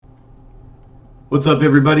What's up,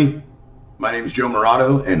 everybody? My name is Joe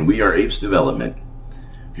Murato, and we are Apes Development.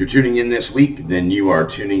 If you're tuning in this week, then you are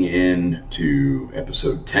tuning in to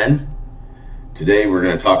episode 10. Today, we're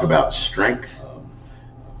going to talk about strength.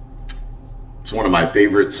 It's one of my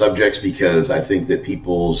favorite subjects because I think that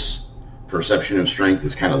people's perception of strength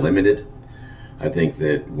is kind of limited. I think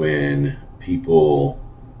that when people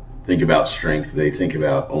think about strength, they think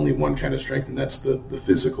about only one kind of strength, and that's the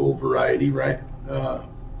physical variety, right?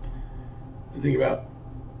 I think about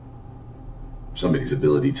somebody's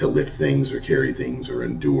ability to lift things or carry things or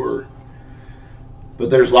endure. But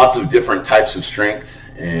there's lots of different types of strength,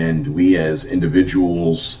 and we as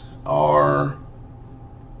individuals are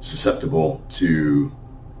susceptible to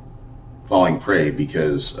falling prey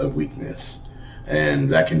because of weakness.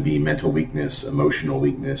 And that can be mental weakness, emotional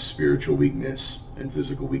weakness, spiritual weakness, and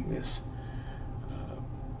physical weakness.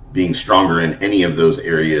 Being stronger in any of those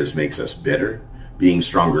areas makes us better. Being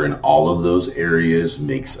stronger in all of those areas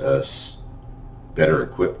makes us better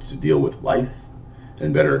equipped to deal with life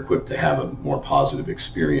and better equipped to have a more positive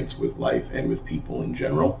experience with life and with people in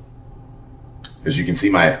general. As you can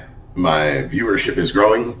see, my viewership is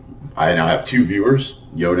growing. I now have 2 viewers,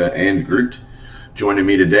 Yoda and Groot, joining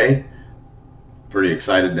me today. Pretty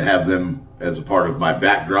excited to have them as a part of my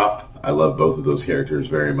backdrop. I love both of those characters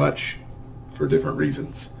very much for different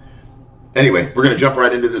reasons. Anyway, we're going to jump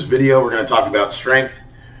right into this video. We're going to talk about strength.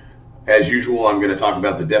 As usual, I'm going to talk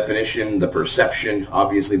about the definition, the perception.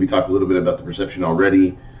 Obviously, we talked a little bit about the perception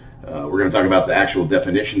already. We're going to talk about the actual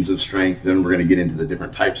definitions of strength. Then we're going to get into the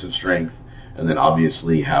different types of strength. And then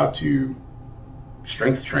obviously how to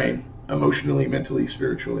strength train emotionally, mentally,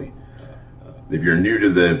 spiritually. If you're new to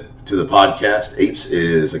the podcast, APES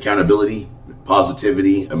is accountability,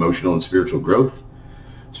 positivity, emotional and spiritual growth,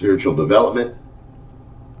 spiritual development.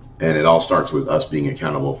 And it all starts with us being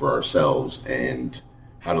accountable for ourselves and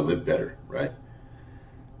how to live better, right?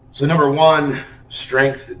 So number 1,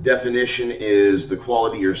 strength definition is the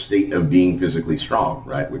quality or state of being physically strong,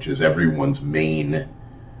 right? Which is everyone's main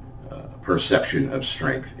perception of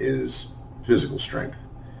strength is physical strength.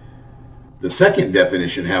 The second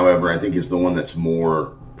definition, however, I think is the one that's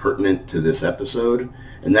more pertinent to this episode,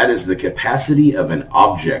 and that is the capacity of an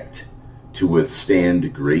object to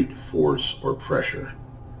withstand great force or pressure.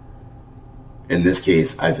 In this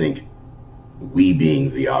case, I think we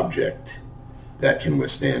being the object that can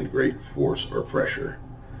withstand great force or pressure.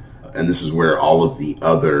 And this is where all of the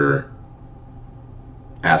other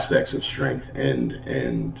aspects of strength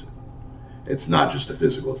and it's not just a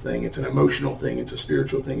physical thing, it's an emotional thing, it's a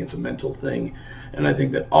spiritual thing, it's a mental thing. And I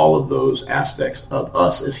think that all of those aspects of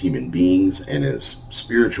us as human beings and as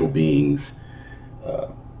spiritual beings,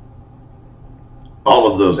 all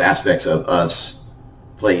of those aspects of us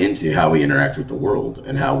play into how we interact with the world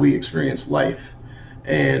and how we experience life.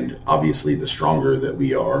 And obviously the stronger that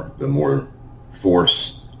we are, the more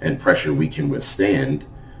force and pressure we can withstand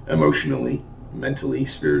emotionally, mentally,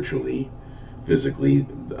 spiritually, physically,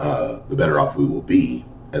 the better off we will be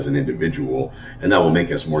as an individual, and that will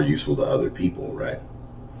make us more useful to other people, right?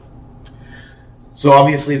 So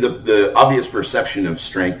obviously the obvious perception of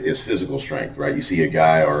strength is physical strength, right? You see a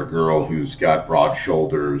guy or a girl who's got broad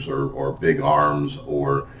shoulders or big arms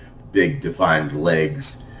or big defined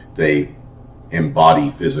legs. They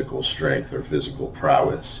embody physical strength or physical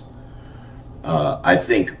prowess. I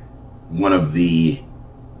think one of the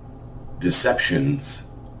deceptions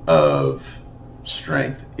of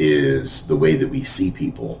strength is the way that we see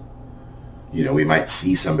people. You know, we might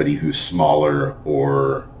see somebody who's smaller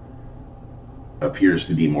or appears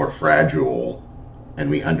to be more fragile, and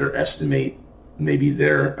we underestimate maybe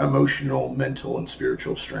their emotional, mental, and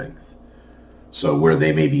spiritual strength. So where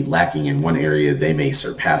they may be lacking in one area, they may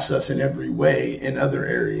surpass us in every way in other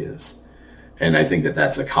areas. And I think that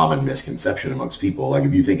that's a common misconception amongst people. Like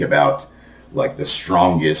if you think about like the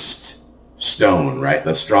strongest stone, right?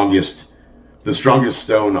 The strongest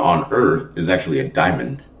stone on earth is actually a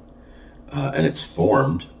diamond. And it's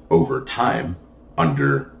formed over time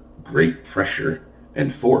under great pressure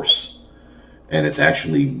and force. And it's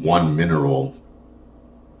actually one mineral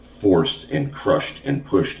forced and crushed and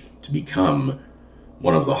pushed to become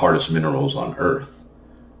one of the hardest minerals on earth.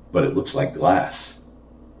 But it looks like glass.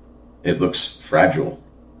 It looks fragile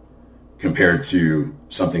compared to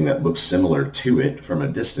something that looks similar to it from a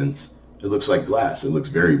distance. It looks like glass. It looks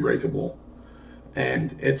very breakable,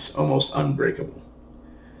 and it's almost unbreakable.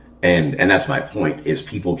 And that's my point, is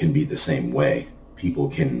people can be the same way. People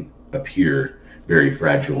can appear very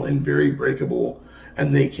fragile and very breakable,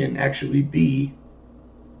 and they can actually be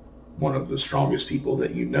one of the strongest people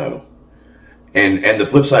that you know. And the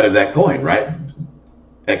flip side of that coin, right?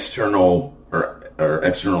 External or or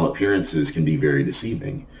external appearances can be very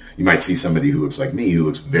deceiving. You might see somebody who looks like me, who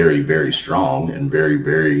looks very, very strong and very,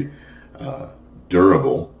 very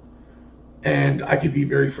durable, and I could be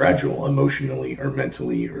very fragile emotionally or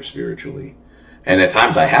mentally or spiritually. And at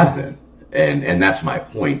times I have been. And that's my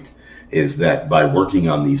point, is that by working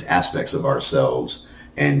on these aspects of ourselves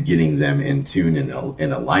and getting them in tune and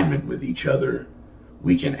in alignment with each other,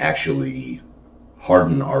 we can actually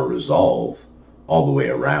harden our resolve all the way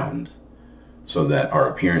around, so that our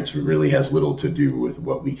appearance really has little to do with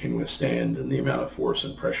what we can withstand and the amount of force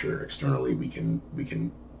and pressure externally we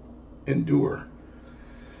can endure.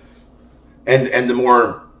 And the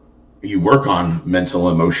more you work on mental,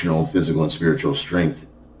 emotional, physical, and spiritual strength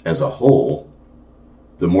as a whole,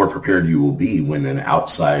 the more prepared you will be when an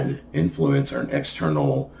outside influence or an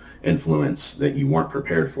external influence that you weren't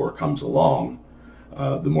prepared for comes along.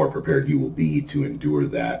 The more prepared you will be to endure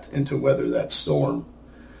that and to weather that storm.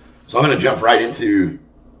 So I'm going to jump right into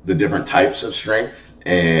the different types of strength,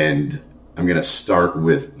 and I'm going to start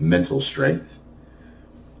with mental strength.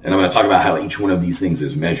 And I'm going to talk about how each one of these things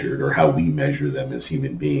is measured, or how we measure them as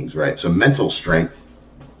human beings, right? So mental strength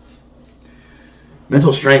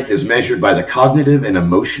is measured by the cognitive and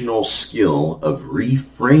emotional skill of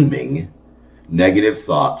reframing negative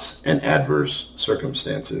thoughts and adverse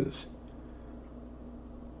circumstances.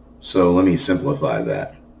 So let me simplify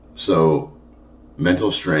that. So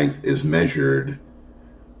mental strength is measured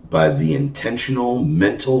by the intentional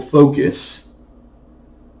mental focus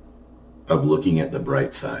of looking at the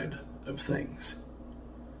bright side of things.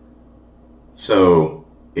 So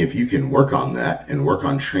if you can work on that and work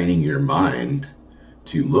on training your mind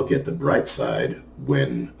to look at the bright side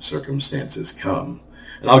when circumstances come.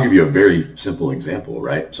 And I'll give you a very simple example,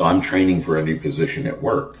 right? So I'm training for a new position at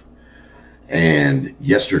work. And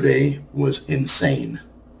yesterday was insane.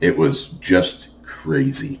 It was just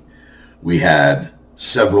crazy. We had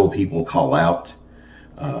several people call out.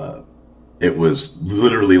 It was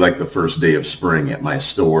literally like the first day of spring at my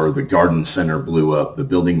store. The garden center blew up. The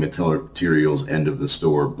building materials end of the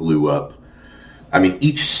store blew up. I mean,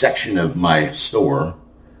 each section of my store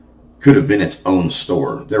could have been its own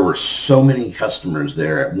store. There were so many customers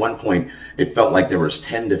there. At one point, it felt like there was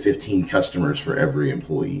 10 to 15 customers for every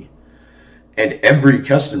employee. And every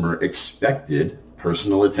customer expected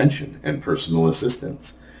personal attention and personal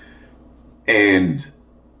assistance. And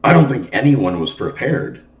I don't think anyone was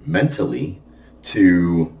prepared mentally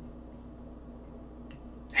to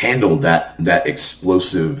handle that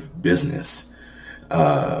explosive business,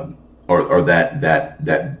 or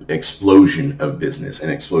that explosion of business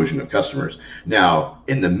and explosion of customers. Now,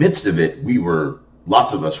 in the midst of it,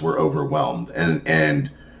 lots of us were overwhelmed,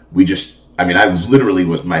 and we just, I was literally,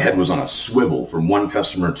 my head was on a swivel from one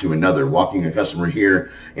customer to another, walking a customer here,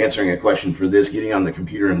 answering a question for this, getting on the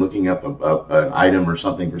computer and looking up an item or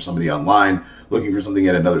something for somebody online, looking for something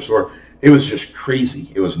at another store. It was just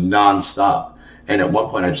crazy. It was nonstop. And at one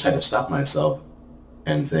point I just had to stop myself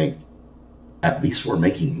and think, at least we're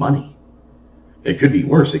making money. It could be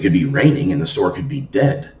worse. It could be raining and the store could be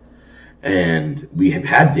dead. And we have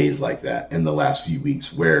had days like that in the last few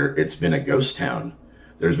weeks where it's been a ghost town.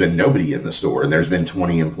 There's been nobody in the store, and there's been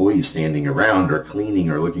 20 employees standing around or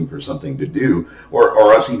cleaning or looking for something to do,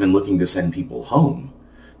 or us even looking to send people home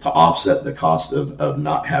to offset the cost of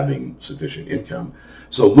not having sufficient income.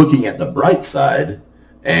 So looking at the bright side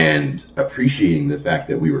and appreciating the fact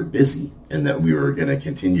that we were busy and that we were going to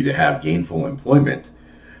continue to have gainful employment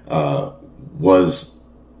was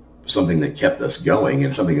something that kept us going,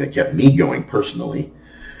 and something that kept me going personally.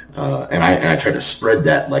 And I tried to spread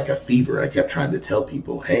that like a fever. I kept trying to tell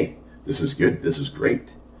people, hey, this is good. This is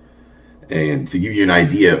great. And to give you an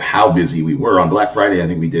idea of how busy we were, on Black Friday, I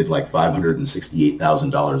think we did like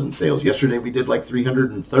 $568,000 in sales. Yesterday, we did like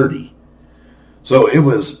 330. So it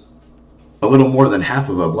was a little more than half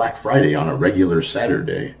of a Black Friday on a regular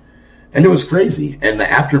Saturday. And it was crazy. And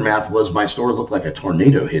the aftermath was my store looked like a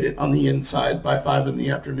tornado hit it on the inside by 5 in the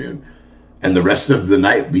afternoon. And the rest of the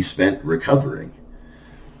night we spent recovering.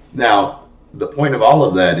 Now, the point of all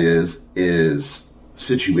of that is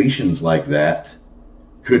situations like that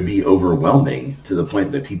could be overwhelming to the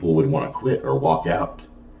point that people would want to quit or walk out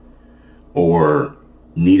or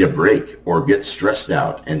need a break or get stressed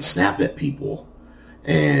out and snap at people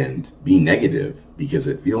and be negative because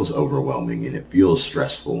it feels overwhelming and it feels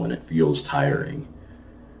stressful and it feels tiring.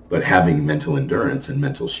 But having mental endurance and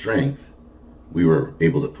mental strength, we were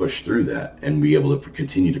able to push through that and be able to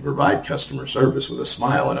continue to provide customer service with a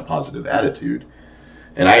smile and a positive attitude.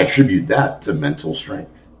 And I attribute that to mental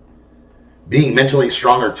strength. Being mentally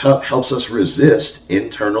strong or tough helps us resist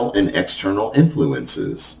internal and external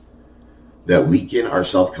influences. that weaken our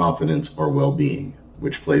self-confidence or well-being,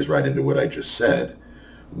 which plays right into what I just said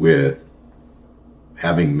with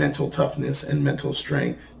having mental toughness and mental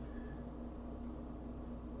strength.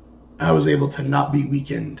 I was able to not be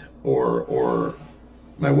weakened, or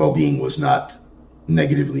my well-being was not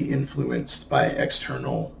negatively influenced by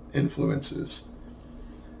external influences.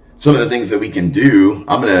 Some of the things that we can do,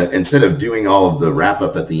 I'm going to, instead of doing all of the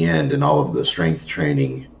wrap-up at the end and all of the strength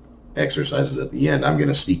training exercises at the end, I'm going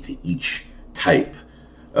to speak to each type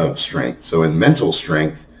of strength. So in mental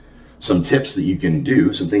strength, some tips that you can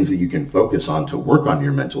do, some things that you can focus on to work on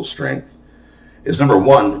your mental strength is, number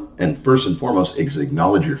one, and first and foremost, is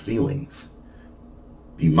acknowledge your feelings.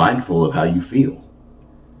 Be mindful of how you feel.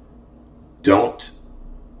 Don't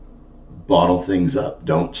bottle things up.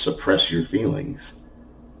 Don't suppress your feelings.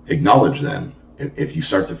 Acknowledge them. If you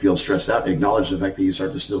start to feel stressed out, acknowledge the fact that you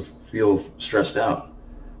start to still feel stressed out.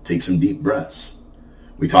 Take some deep breaths.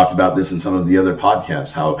 We talked about this in some of the other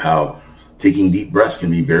podcasts, how taking deep breaths can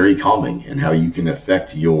be very calming, and how you can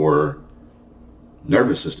affect your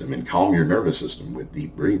nervous system and calm your nervous system with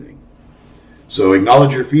deep breathing. So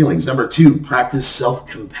acknowledge your feelings. Number two, practice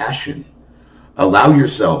self-compassion. Allow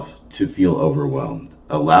yourself to feel overwhelmed.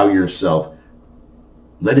 Allow yourself,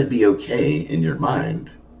 let it be okay in your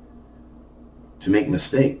mind to make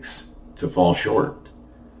mistakes, to fall short.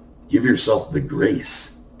 Give yourself the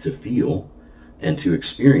grace to feel and to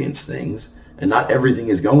experience things, and not everything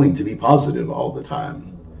is going to be positive all the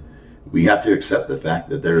time. We have to accept the fact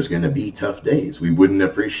that there's going to be tough days. We wouldn't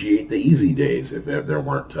appreciate the easy days if there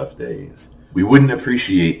weren't tough days. We wouldn't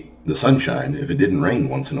appreciate the sunshine if it didn't rain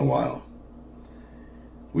once in a while.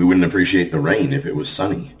 We wouldn't appreciate the rain if it was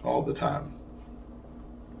sunny all the time.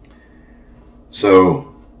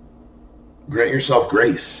 So grant yourself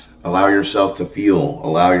grace. Allow yourself to feel.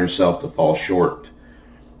 Allow yourself to fall short.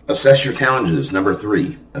 Assess your challenges. Number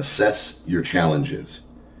three, assess your challenges.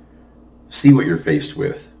 See what you're faced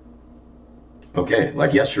with. Okay,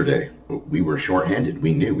 like yesterday, we were shorthanded.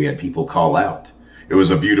 We knew we had people call out. It was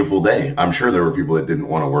a beautiful day. I'm sure there were people that didn't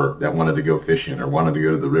want to work, that wanted to go fishing or wanted to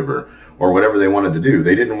go to the river or whatever they wanted to do.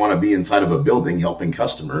 They didn't want to be inside of a building helping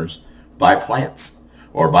customers buy plants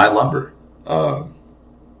or buy lumber.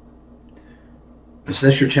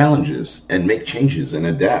 Assess your challenges and make changes and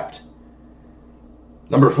adapt.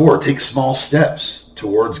 Number four, take small steps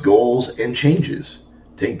towards goals and changes.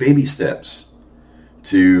 Take baby steps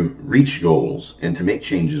to reach goals and to make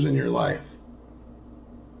changes in your life.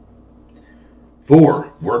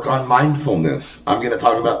 4, work on mindfulness. I'm going to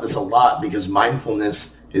talk about this a lot because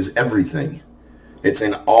mindfulness is everything. It's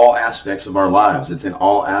in all aspects of our lives. It's in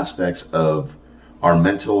all aspects of our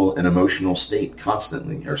mental and emotional state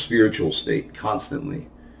constantly, our spiritual state constantly.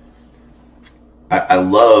 I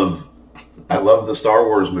love the Star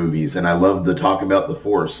Wars movies, and I love the talk about the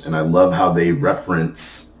Force, and I love how they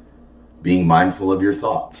reference being mindful of your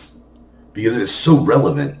thoughts, because it is so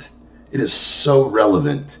relevant. It is so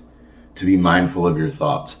relevant to be mindful of your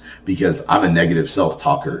thoughts, because I'm a negative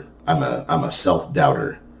self-talker. I'm a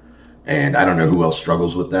self-doubter. And I don't know who else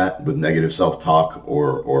struggles with that, with negative self-talk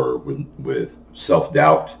or with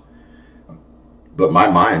self-doubt. But my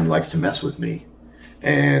mind likes to mess with me.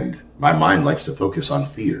 And my mind likes to focus on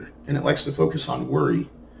fear. And it likes to focus on worry.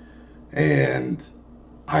 And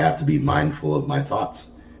I have to be mindful of my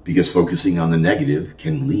thoughts. Because focusing on the negative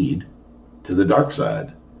can lead to the dark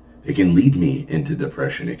side. It can lead me into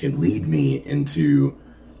depression. It can lead me into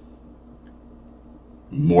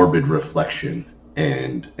morbid reflection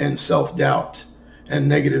and self-doubt and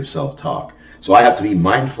negative self-talk. So I have to be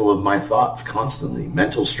mindful of my thoughts constantly.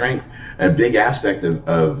 Mental strength, a big aspect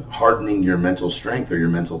of hardening your mental strength or your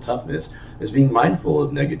mental toughness is being mindful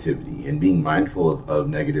of negativity and being mindful of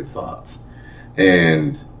negative thoughts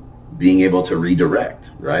and being able to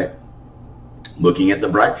redirect, right? Looking at the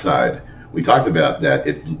bright side. We talked about that.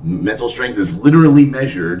 Mental strength is literally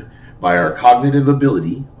measured by our cognitive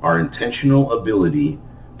ability, our intentional ability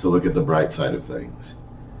to look at the bright side of things.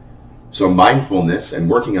 So mindfulness and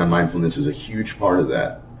working on mindfulness is a huge part of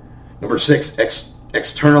that. Number 6,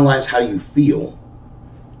 externalize how you feel.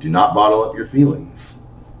 Do not bottle up your feelings.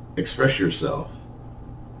 Express yourself.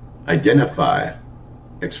 Identify.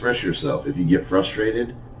 Express yourself. If you get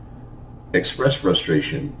frustrated, express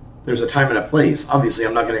frustration. There's a time and a place. Obviously,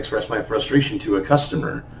 I'm not going to express my frustration to a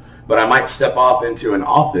customer, but I might step off into an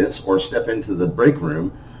office or step into the break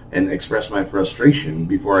room and express my frustration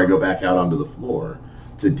before I go back out onto the floor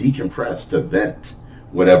to decompress, to vent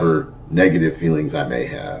whatever negative feelings I may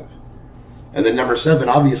have. And then number 7,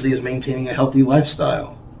 obviously, is maintaining a healthy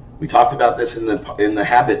lifestyle. We talked about this in the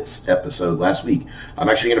habits episode last week. I'm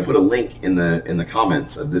actually going to put a link in the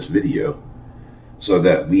comments of this video so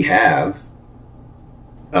that we have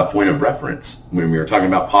a point of reference. When we were talking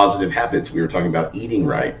about positive habits, we were talking about eating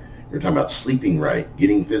right. We were talking about sleeping right,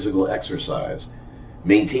 getting physical exercise.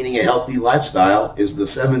 Maintaining a healthy lifestyle is the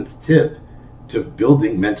 7th tip to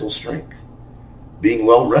building mental strength. Being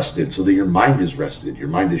well rested so that your mind is rested, your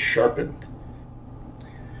mind is sharpened.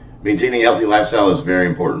 Maintaining a healthy lifestyle is very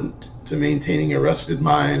important to maintaining a rested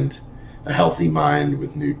mind, a healthy mind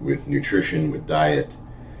with nutrition, with diet,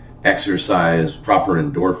 exercise, proper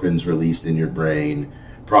endorphins released in your brain,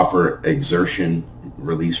 proper exertion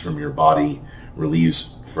released from your body,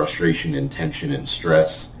 relieves frustration and tension and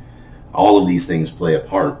stress. All of these things play a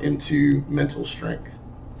part into mental strength.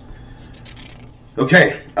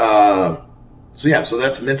 Okay, so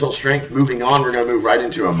that's mental strength. Moving on, we're going to move right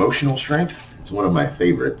into emotional strength. It's one of my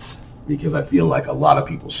favorites because I feel like a lot of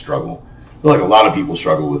people struggle. I feel like a lot of people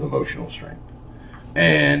struggle with emotional strength.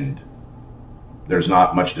 And there's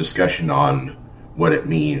not much discussion on what it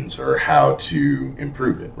means or how to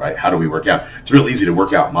improve it, right? How do we work out? It's real easy to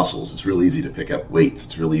work out muscles. It's real easy to pick up weights.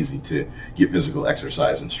 It's real easy to get physical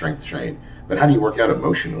exercise and strength train. But how do you work out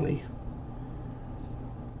emotionally?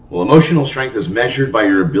 Well, emotional strength is measured by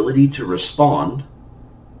your ability to respond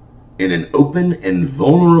in an open and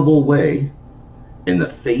vulnerable way in the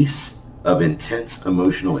face of intense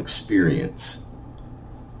emotional experience.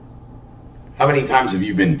 How many times have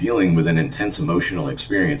you been dealing with an intense emotional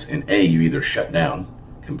experience and you either shut down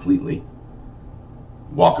completely,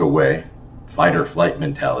 walk away, fight or flight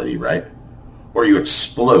mentality, right? Or you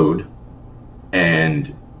explode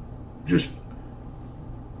and just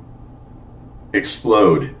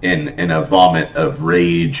explode in a vomit of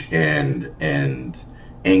rage and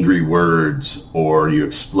angry words, or you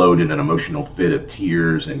explode in an emotional fit of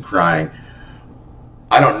tears and crying.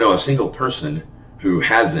 I don't know a single person who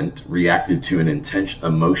hasn't reacted to an intense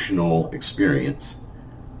emotional experience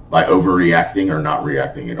by overreacting or not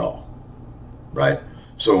reacting at all, right?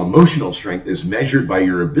 So emotional strength is measured by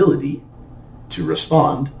your ability to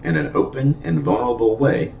respond in an open and vulnerable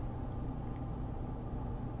way.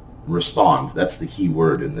 Respond, that's the key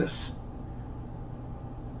word in this.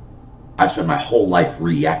 I spent my whole life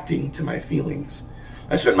reacting to my feelings.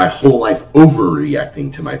 I spent my whole life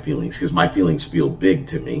overreacting to my feelings because my feelings feel big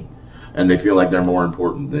to me and they feel like they're more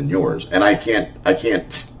important than yours. And I can't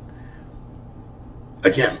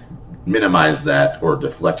minimize that or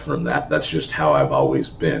deflect from that. That's just how I've always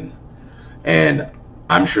been. And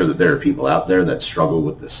I'm sure that there are people out there that struggle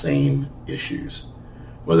with the same issues,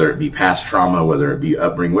 whether it be past trauma, whether it be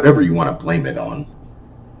upbringing, whatever you want to blame it on.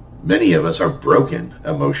 Many of us are broken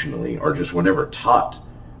emotionally or just were never taught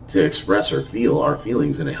to express or feel our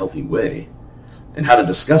feelings in a healthy way and how to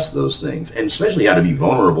discuss those things, and especially how to be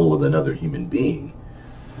vulnerable with another human being.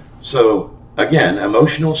 So again,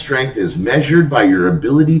 emotional strength is measured by your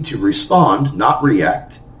ability to respond, not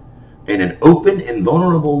react, in an open and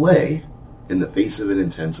vulnerable way in the face of an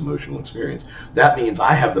intense emotional experience. That means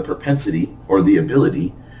I have the propensity or the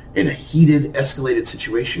ability in a heated, escalated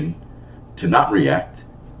situation to not react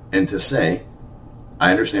and to say,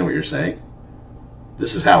 I understand what you're saying.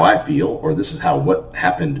 This is how I feel, or this is how what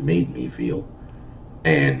happened made me feel.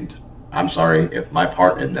 And I'm sorry if my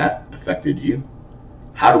part in that affected you.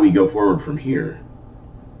 How do we go forward from here?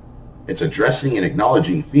 It's addressing and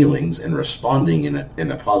acknowledging feelings and responding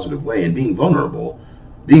in a positive way and being vulnerable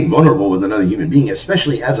with another human being,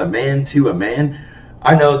 especially as a man to a man.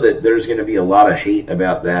 I know that there's going to be a lot of hate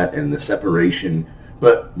about that and the separation,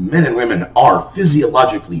 but men and women are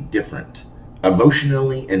physiologically different,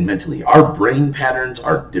 emotionally and mentally. Our brain patterns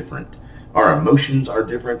are different. Our emotions are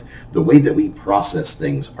different. The way that we process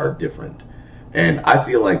things are different. And I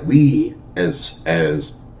feel like we, as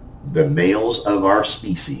the males of our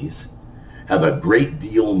species, have a great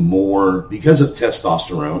deal more, because of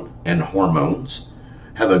testosterone and hormones,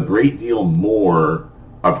 have a great deal more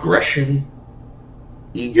aggression,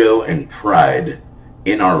 ego, and pride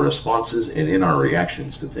in our responses and in our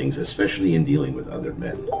reactions to things, especially in dealing with other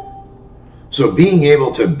men. So being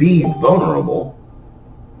able to be vulnerable,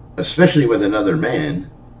 especially with another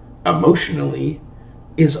man, emotionally,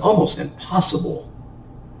 is almost impossible.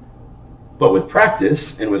 But with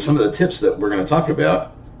practice and with some of the tips that we're going to talk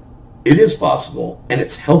about, it is possible and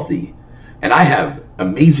it's healthy. And I have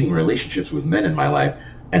amazing relationships with men in my life,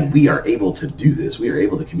 and we are able to do this. We are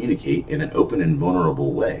able to communicate in an open and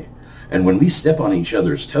vulnerable way. And when we step on each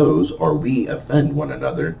other's toes or we offend one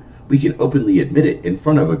another, we can openly admit it in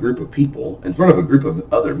front of a group of people, in front of a group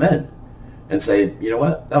of other men, and say, you know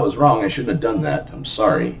what, that was wrong. I shouldn't have done that. I'm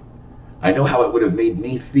sorry. I know how it would have made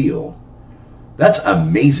me feel. That's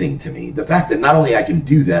amazing to me. The fact that not only I can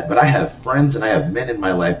do that, but I have friends and I have men in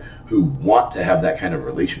my life who want to have that kind of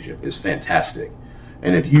relationship is fantastic.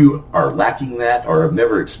 And if you are lacking that or have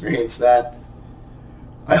never experienced that,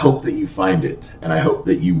 I hope that you find it. And I hope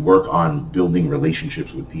that you work on building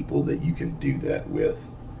relationships with people that you can do that with.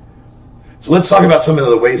 So let's talk about some of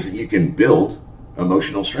the ways that you can build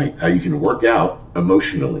emotional strength, how you can work out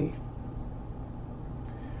emotionally.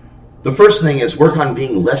 The first thing is work on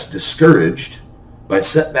being less discouraged by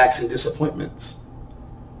setbacks and disappointments.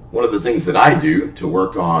 One of the things that I do to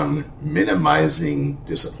work on minimizing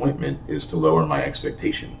disappointment is to lower my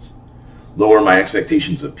expectations. Lower my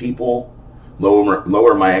expectations of people,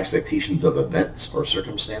 lower my expectations of events or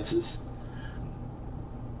circumstances.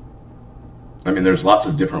 I mean, there's lots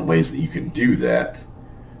of different ways that you can do that,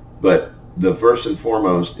 but the first and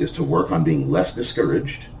foremost is to work on being less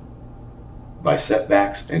discouraged by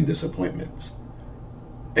setbacks and disappointments.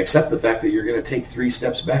 Accept the fact that you're going to take 3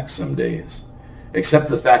 steps back some days. Accept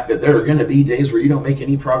the fact that there are going to be days where you don't make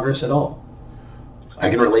any progress at all.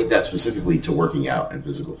 I can relate that specifically to working out and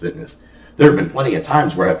physical fitness. There have been plenty of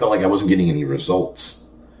times where I felt like I wasn't getting any results.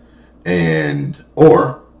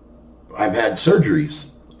 Or I've had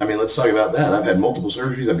surgeries. I mean, let's talk about that. I've had multiple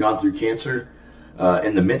surgeries. I've gone through cancer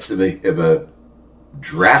in the midst of a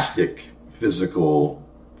drastic physical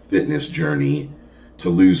fitness journey to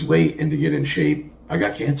lose weight and to get in shape. I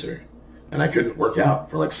got cancer and I couldn't work out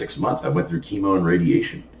for like 6 months. I went through chemo and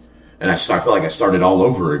radiation and I felt like I started all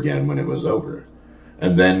over again when it was over.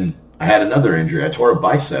 And then I had another injury. I tore a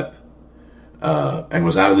bicep and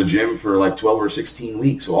was out of the gym for like 12 or 16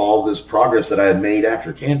 weeks. So all this progress that I had made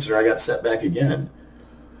after cancer, I got set back again.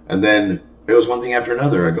 And then it was one thing after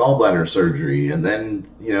another, a gallbladder surgery, and then,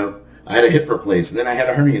 I had a hip replaced, and then I had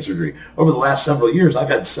a hernia surgery. Over the last several years, I've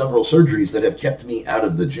had several surgeries that have kept me out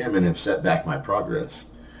of the gym and have set back my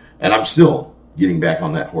progress. And I'm still getting back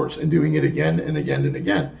on that horse and doing it again and again and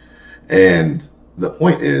again. And the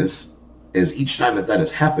point is each time that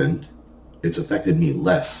has happened, it's affected me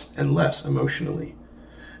less and less emotionally.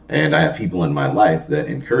 And I have people in my life that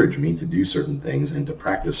encourage me to do certain things and to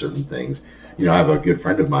practice certain things. I have a good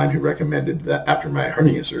friend of mine who recommended that after my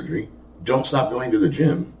hernia surgery, don't stop going to the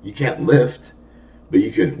gym. You can't lift, but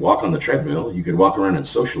you could walk on the treadmill. You could walk around and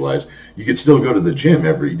socialize. You could still go to the gym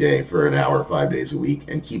every day for an hour, 5 days a week,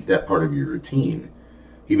 and keep that part of your routine.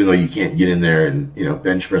 Even though you can't get in there and,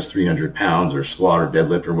 bench press 300 pounds or squat or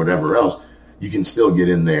deadlift or whatever else, you can still get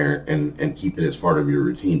in there and keep it as part of your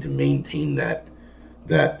routine to maintain that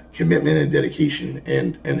commitment and dedication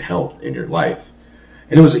and health in your life.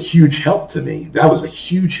 And it was a huge help to me. That was a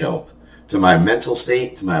huge help to my mental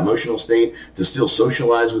state, to my emotional state, to still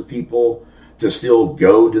socialize with people, to still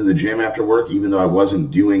go to the gym after work, even though I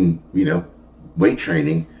wasn't doing, weight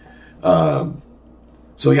training.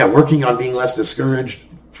 Working on being less discouraged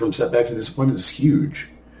from setbacks and disappointments is huge.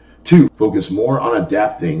 2, focus more on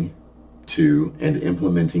adapting to and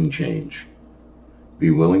implementing change.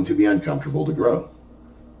 Be willing to be uncomfortable to grow.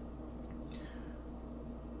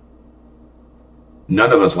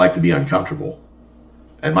 None of us like to be uncomfortable.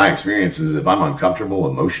 And my experience is if I'm uncomfortable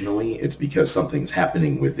emotionally, it's because something's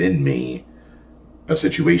happening within me. A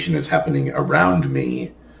situation is happening around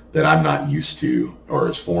me that I'm not used to or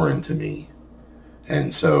is foreign to me.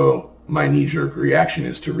 And so my knee-jerk reaction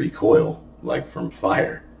is to recoil like from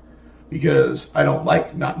fire because I don't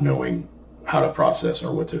like not knowing how to process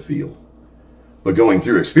or what to feel. But going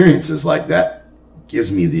through experiences like that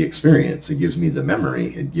gives me the experience. It gives me the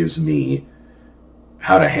memory. It gives me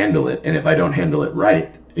how to handle it. And if I don't handle it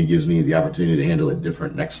right, it gives me the opportunity to handle it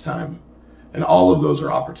different next time. And all of those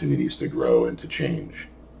are opportunities to grow and to change.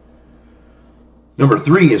 Number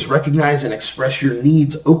 3 is recognize and express your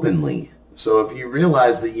needs openly. So if you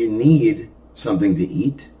realize that you need something to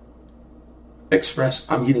eat, express,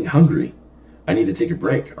 I'm getting hungry. I need to take a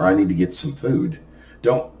break or I need to get some food.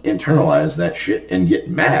 Don't internalize that shit and get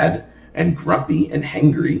mad and grumpy and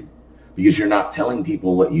hangry because you're not telling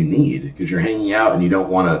people what you need, because you're hanging out and you don't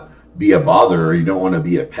want to be a bother or you don't want to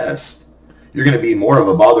be a pest. You're going to be more of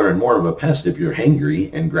a bother and more of a pest if you're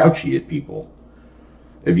hangry and grouchy at people.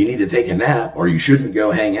 If you need to take a nap or you shouldn't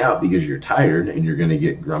go hang out because you're tired and you're going to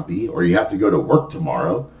get grumpy or you have to go to work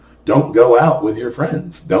tomorrow, don't go out with your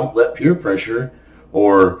friends. Don't let peer pressure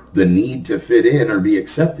or the need to fit in or be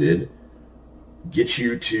accepted get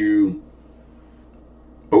you to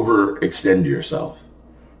overextend yourself.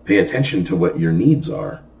 Pay attention to what your needs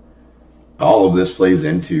are. All of this plays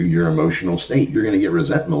into your emotional state. You're going to get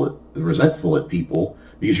resentful at people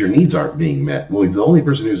because your needs aren't being met. Well, the only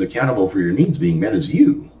person who's accountable for your needs being met is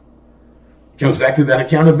you. It comes back to that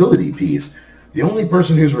accountability piece. The only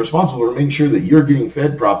person who's responsible for making sure that you're getting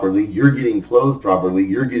fed properly, you're getting clothed properly,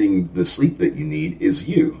 you're getting the sleep that you need is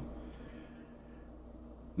you.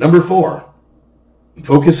 Number 4,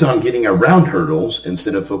 Focus on getting around hurdles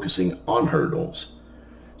instead of focusing on hurdles.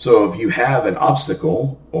 So if you have an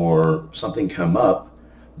obstacle or something come up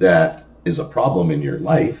that is a problem in your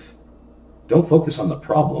life, don't focus on the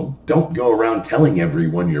problem. Don't go around telling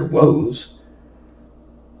everyone your woes.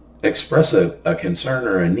 Express a concern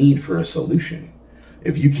or a need for a solution.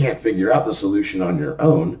 If you can't figure out the solution on your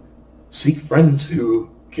own, seek friends who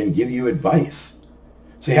can give you advice.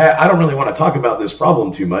 Say, hey, I don't really want to talk about this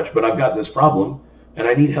problem too much, but I've got this problem and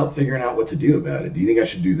I need help figuring out what to do about it. Do you think I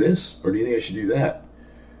should do this or do you think I should do that?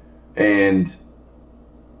 And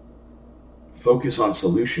focus on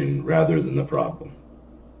solution rather than the problem.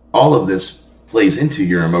 All of this plays into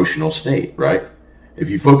your emotional state, right? If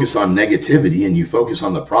you focus on negativity and you focus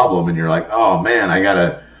on the problem and you're like, oh man, I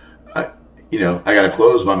gotta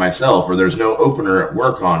close by myself, or there's no opener at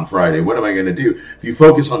work on Friday. What am I going to do? If you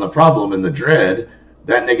focus on the problem and the dread,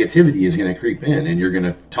 that negativity is going to creep in and you're going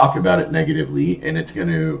to talk about it negatively, and it's going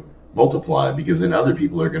to multiply because then other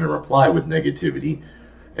people are going to reply with negativity,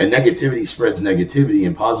 and negativity spreads negativity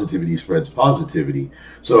and positivity spreads positivity.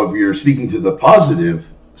 So if you're speaking to the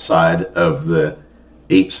positive side of the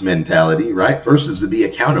apes mentality, right? First is to be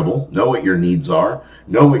accountable, know what your needs are,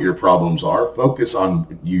 know what your problems are, focus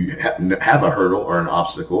on, you have a hurdle or an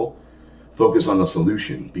obstacle, focus on the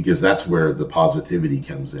solution, because that's where the positivity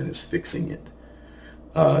comes in, is fixing it.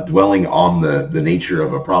 Dwelling on the nature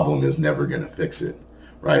of a problem is never going to fix it,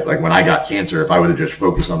 right? Like when I got cancer, if I would have just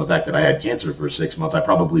focused on the fact that I had cancer for 6 months, I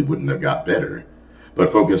probably wouldn't have got better.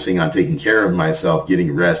 But focusing on taking care of myself,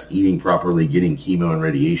 getting rest, eating properly, getting chemo and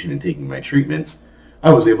radiation, and taking my treatments,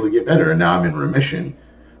 I was able to get better, and now I'm in remission.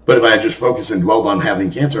 But if I had just focused and dwelled on having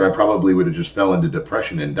cancer, I probably would have just fell into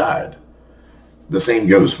depression and died. The same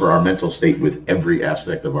goes for our mental state with every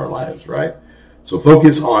aspect of our lives, right? So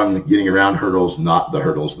focus on getting around hurdles, not the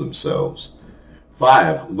hurdles themselves.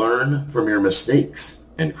 5, learn from your mistakes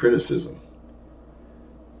and criticism.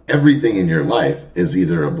 Everything in your life is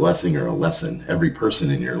either a blessing or a lesson. Every person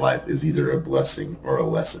in your life is either a blessing or a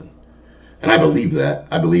lesson. And I believe that.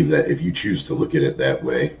 I believe that if you choose to look at it that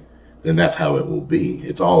way, then that's how it will be.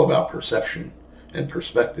 It's all about perception and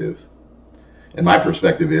perspective. And my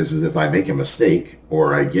perspective is if I make a mistake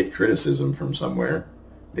or I get criticism from somewhere,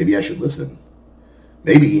 maybe I should listen.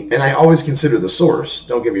 Maybe, and I always consider the source.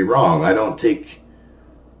 Don't get me wrong. I don't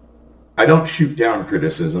shoot down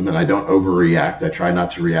criticism, and I don't overreact. I try not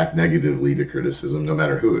to react negatively to criticism, no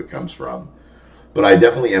matter who it comes from. But I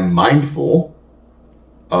definitely am mindful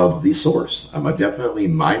of the source. I'm definitely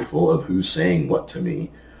mindful of who's saying what to me.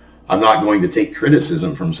 I'm not going to take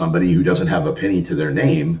criticism from somebody who doesn't have a penny to their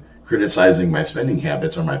name criticizing my spending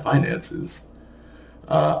habits or my finances.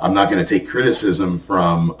 I'm not going to take criticism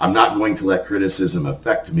I'm not going to let criticism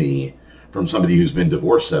affect me from somebody who's been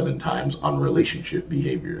divorced 7 times on relationship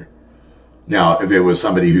behavior. Now, if it was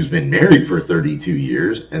somebody who's been married for 32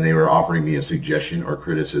 years and they were offering me a suggestion or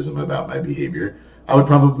criticism about my behavior, I would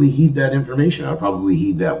probably heed that information. I would probably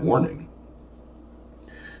heed that warning.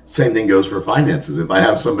 Same thing goes for finances. If I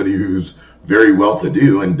have somebody who's very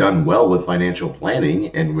well-to-do and done well with financial planning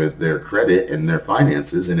and with their credit and their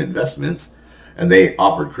finances and investments, and they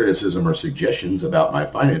offered criticism or suggestions about my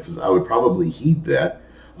finances, I would probably heed that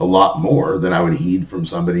a lot more than I would heed from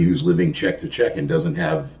somebody who's living check to check and doesn't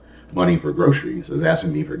have money for groceries, is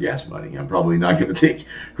asking me for gas money. I'm probably not going to take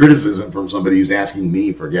criticism from somebody who's asking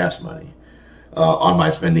me for gas money on my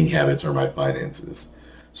spending habits or my finances.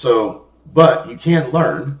 So, but you can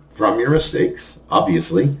learn from your mistakes,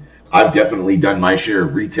 obviously. I've definitely done my share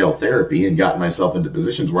of retail therapy and gotten myself into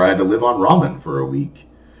positions where I had to live on ramen for a week.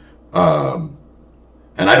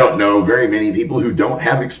 And I don't know very many people who don't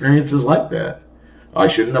have experiences like that. I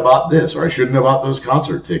shouldn't have bought this, or I shouldn't have bought those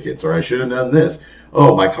concert tickets, or I should have done this.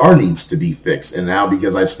 Oh, my car needs to be fixed, and now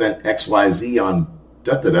because I spent XYZ on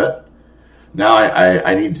da-da-da, now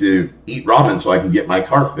I need to eat ramen so I can get my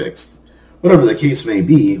car fixed. Whatever the case may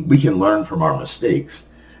be, we can learn from our mistakes,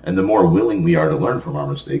 and the more willing we are to learn from our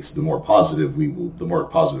mistakes, the more positive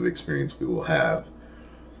experience we will have.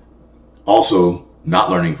 Also,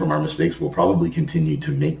 not learning from our mistakes will probably continue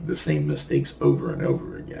to make the same mistakes over and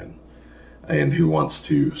over again. And who wants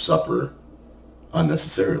to suffer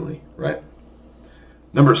unnecessarily, right?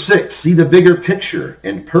 Number 6, see the bigger picture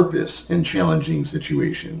and purpose in challenging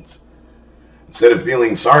situations. Instead of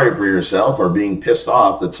feeling sorry for yourself or being pissed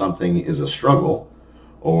off that something is a struggle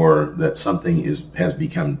or that something has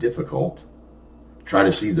become difficult, try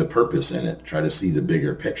to see the purpose in it. Try to see the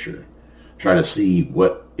bigger picture. Try to see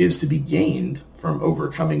what is to be gained from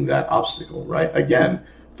overcoming that obstacle, right? Again,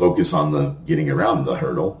 focus on the getting around the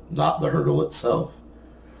hurdle, not the hurdle itself.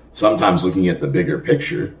 Sometimes looking at the bigger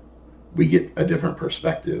picture, we get a different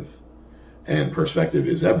perspective. And perspective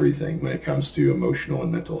is everything when it comes to emotional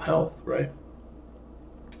and mental health, right?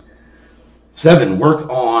 7, work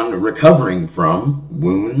on recovering from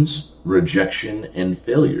wounds, rejection, and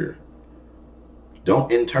failure.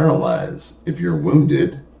 Don't internalize. If you're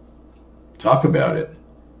wounded, talk about it,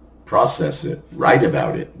 process it, write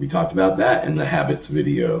about it. We talked about that in the habits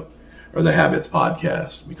video or the habits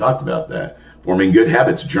podcast. We talked about that. Forming good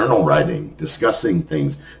habits, journal writing, discussing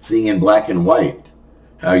things, seeing in black and white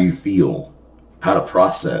how you feel, how to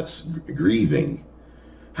process grieving,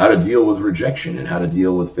 how to deal with rejection, and how to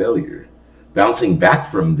deal with failure. Bouncing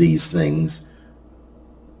back from these things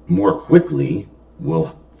more quickly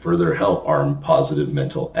will further help our positive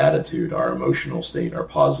mental attitude, our emotional state, our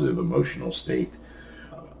positive emotional state.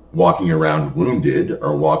 Walking around wounded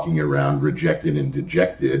or walking around rejected and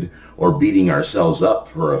dejected or beating ourselves up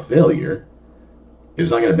for a failure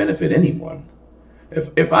is not going to benefit anyone.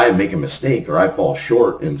 If I make a mistake or I fall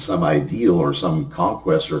short in some ideal or some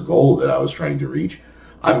conquest or goal that I was trying to reach,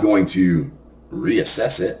 I'm going to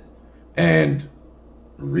reassess it and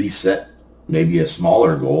reset maybe a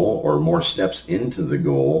smaller goal or more steps into the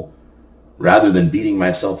goal rather than beating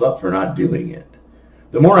myself up for not doing it.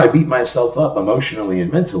 The more I beat myself up emotionally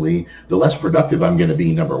and mentally, the less productive I'm going to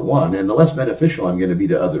be, number one, and the less beneficial I'm going to be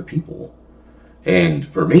to other people. And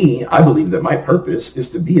for me, I believe that my purpose is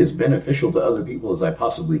to be as beneficial to other people as I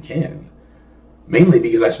possibly can. Mainly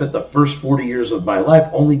because I spent the first 40 years of my life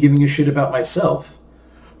only giving a shit about myself.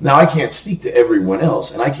 Now, I can't speak to everyone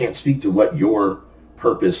else, and I can't speak to what your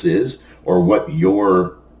purpose is or what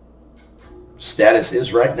your status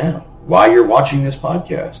is right now, why you're watching this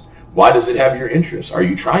podcast. Why does it have your interest? Are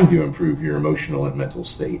you trying to improve your emotional and mental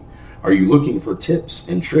state? Are you looking for tips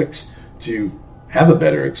and tricks to have a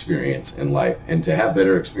better experience in life and to have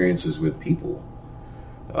better experiences with people?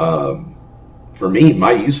 For me,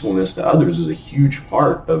 my usefulness to others is a huge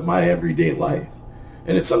part of my everyday life,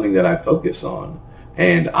 and it's something that I focus on.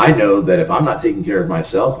 And I know that if I'm not taking care of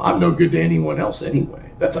myself, I'm no good to anyone else anyway.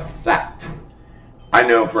 That's a fact. I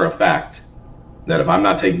know for a fact that if I'm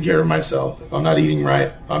not taking care of myself, if I'm not eating right,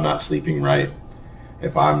 if I'm not sleeping right,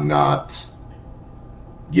 if I'm not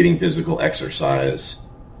getting physical exercise,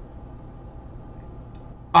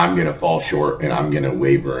 I'm going to fall short and I'm going to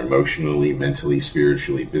waver emotionally, mentally,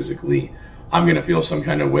 spiritually, physically. I'm going to feel some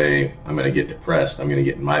kind of way. I'm going to get depressed. I'm going to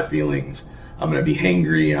get in my feelings. I'm going to be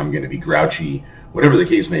hangry. I'm going to be grouchy. Whatever the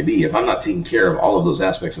case may be, if I'm not taking care of all of those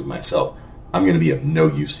aspects of myself, I'm going to be of no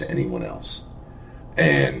use to anyone else.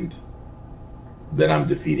 And then I'm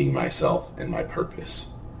defeating myself and my purpose.